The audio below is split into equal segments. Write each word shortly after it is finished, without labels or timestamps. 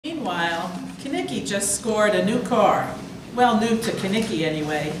Meanwhile, Kinnicky just scored a new car. Well, new to Kinnicky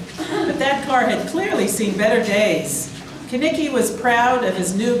anyway. But that car had clearly seen better days. Kinnicky was proud of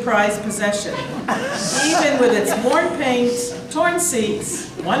his new prized possession, even with its worn paint, torn seats,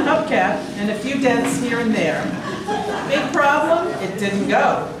 one hubcap, and a few dents here and there. Big problem? It didn't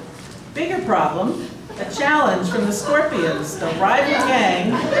go. Bigger problem? A challenge from the Scorpions, the rival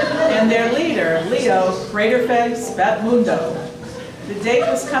gang, and their leader, Leo Craterface Batmundo. The date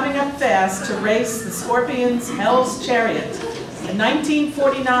was coming up fast to race the Scorpions' Hell's Chariot, a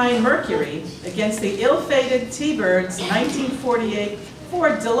 1949 Mercury against the ill-fated T-Bird's 1948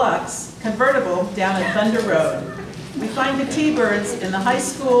 Ford Deluxe convertible down at Thunder Road. We find the T-Birds in the high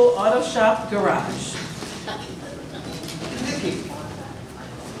school auto shop garage. Nicky,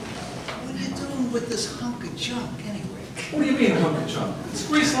 what are you doing with this hunk of junk anyway? What do you mean, hunk of junk? It's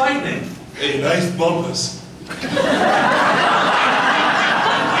grease lightning. Hey, nice bumpers.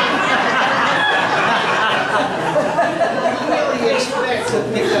 You really expect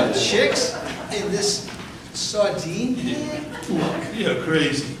to pick up chicks in this sardine can? Look, you're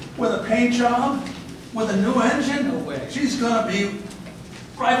crazy. With a paint job, with a new engine, No way. she's gonna be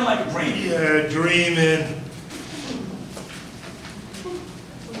driving like a dream. Yeah, dreaming.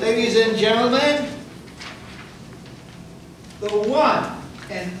 Ladies and gentlemen, the one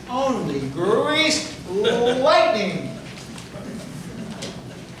and only greased lightning.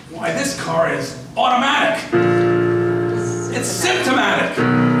 Why, this car is automatic. It's symptomatic.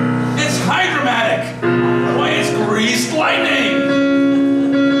 It's hydromatic. Why, it's greased lightning.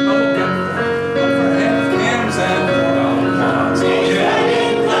 Oh, for half cams and $4 bonds. Oh, yeah.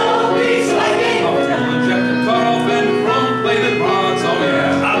 Grease lightning. Oh, injected cut-off and chrome-plated rods. Oh, yeah.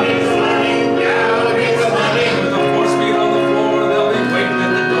 With a 4-speed on the floor, they'll be waiting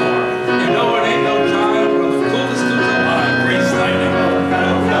at the door. You know it ain't no giant, one of the coolest dudes alive. Grease lightning.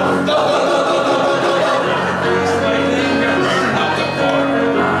 Grease lightning, you're burning up the corner.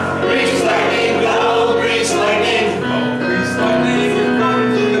 Grease lightning, blow, grease lightning. Oh, grease lightning, you're going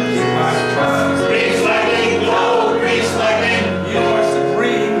through the kick-ass trials. Grease lightning, blow, grease lightning. You are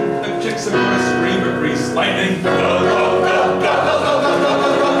supreme. The chicks are gonna scream at grease lightning. Blow,